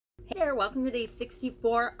there. Welcome to day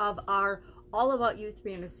 64 of our All About You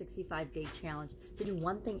 365-day challenge to do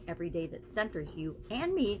one thing every day that centers you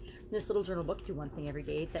and me. This little journal book, do one thing every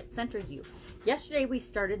day that centers you. Yesterday we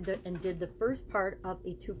started and did the first part of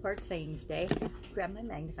a two-part sayings day. Grab my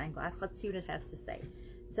magnifying glass. Let's see what it has to say.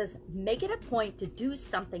 It says, make it a point to do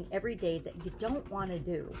something every day that you don't want to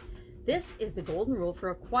do. This is the golden rule for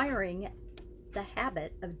acquiring the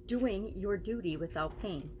habit of doing your duty without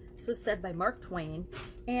pain. This was said by Mark Twain,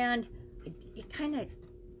 and it kind of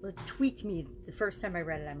tweaked me the first time I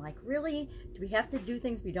read it. I'm like, really? Do we have to do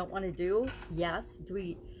things we don't want to do? Yes. Do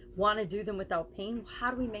we want to do them without pain?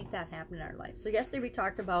 How do we make that happen in our life? So yesterday we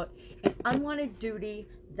talked about an unwanted duty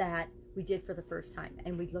that we did for the first time,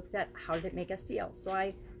 and we looked at how did it make us feel. So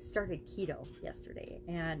I started keto yesterday,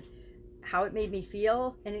 and how it made me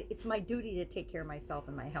feel, and it's my duty to take care of myself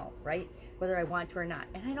and my health, right? Whether I want to or not.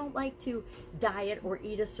 And I don't like to diet or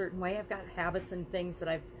eat a certain way. I've got habits and things that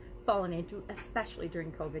I've fallen into, especially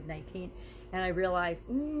during COVID-19, and I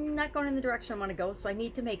realized not going in the direction I want to go, so I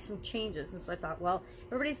need to make some changes. And so I thought, well,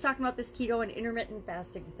 everybody's talking about this keto and intermittent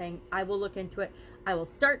fasting thing. I will look into it. I will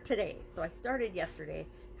start today. So I started yesterday.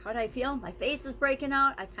 How did I feel? My face is breaking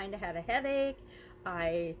out. I kind of had a headache.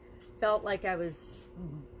 I felt like I was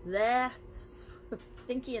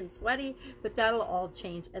stinky and sweaty, but that'll all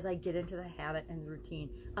change as I get into the habit and the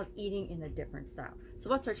routine of eating in a different style.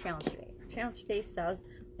 So what's our challenge today? Our challenge today says,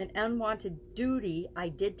 an unwanted duty I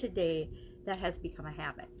did today that has become a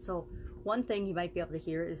habit. So one thing you might be able to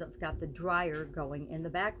hear is I've got the dryer going in the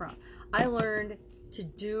background. I learned to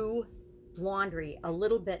do laundry a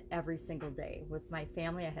little bit every single day with my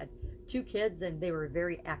family. I had 2 kids, and they were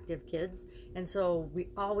very active kids, and so we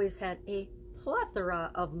always had a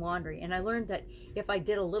plethora of laundry. And I learned that if I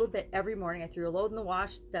did a little bit every morning, I threw a load in the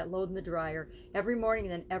wash, that load in the dryer every morning,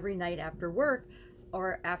 and then every night after work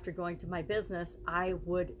or after going to my business, I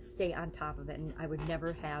would stay on top of it, and I would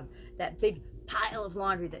never have that big pile of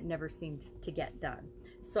laundry that never seemed to get done.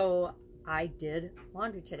 So I did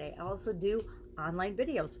laundry today. I also do online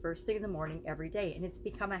videos first thing in the morning every day, and it's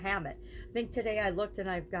become a habit. I think today I looked and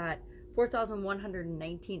I've got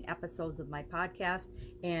 4,119 episodes of my podcast,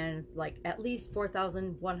 and like at least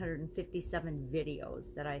 4,157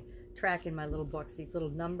 videos that I track in my little books. These little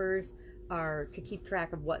numbers are to keep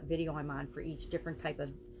track of what video I'm on for each different type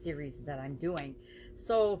of series that I'm doing.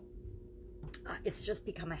 So it's just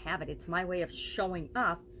become a habit. It's my way of showing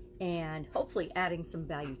up and hopefully adding some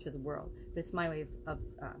value to the world. But it's my way of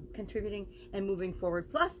contributing and moving forward.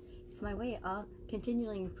 Plus, it's my way of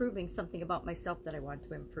continually improving something about myself that I want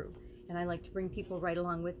to improve. And I like to bring people right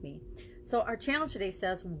along with me. So our challenge today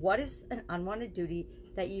says, what is an unwanted duty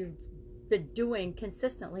that you've been doing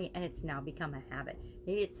consistently and it's now become a habit?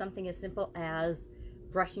 Maybe it's something as simple as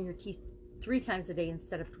brushing your teeth 3 times a day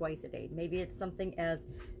instead of twice a day. Maybe it's something as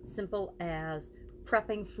simple as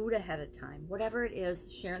prepping food ahead of time. Whatever it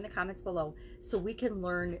is, share in the comments below so we can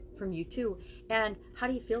learn from you too. And how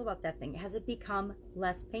do you feel about that thing? Has it become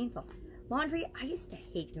less painful? Laundry, I used to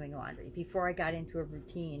hate doing laundry before I got into a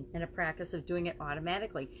routine and a practice of doing it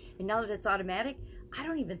automatically. And now that it's automatic, I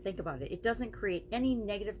don't even think about it. It doesn't create any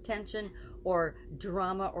negative tension or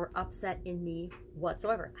drama or upset in me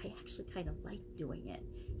whatsoever. I actually kind of like doing it.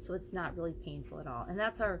 So it's not really painful at all. And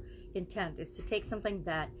that's our intent, is to take something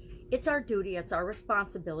that it's our duty, it's our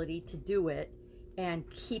responsibility to do it and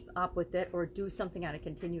keep up with it, or do something on a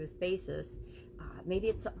continuous basis. Maybe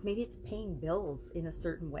it's paying bills in a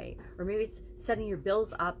certain way, or maybe it's setting your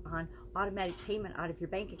bills up on automatic payment out of your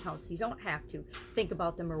bank account so you don't have to think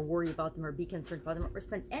about them or worry about them or be concerned about them or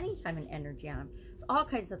spend any time and energy on them. So all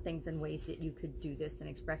kinds of things and ways that you could do this and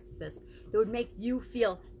express this that would make you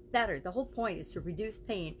feel better. The whole point is to reduce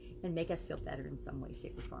pain and make us feel better in some way,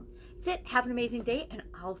 shape, or form. That's it. Have an amazing day, and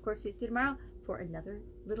I'll of course see you tomorrow for another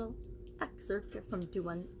little excerpt from Do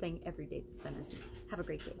One Thing Every Day that centers you. Have a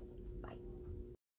great day.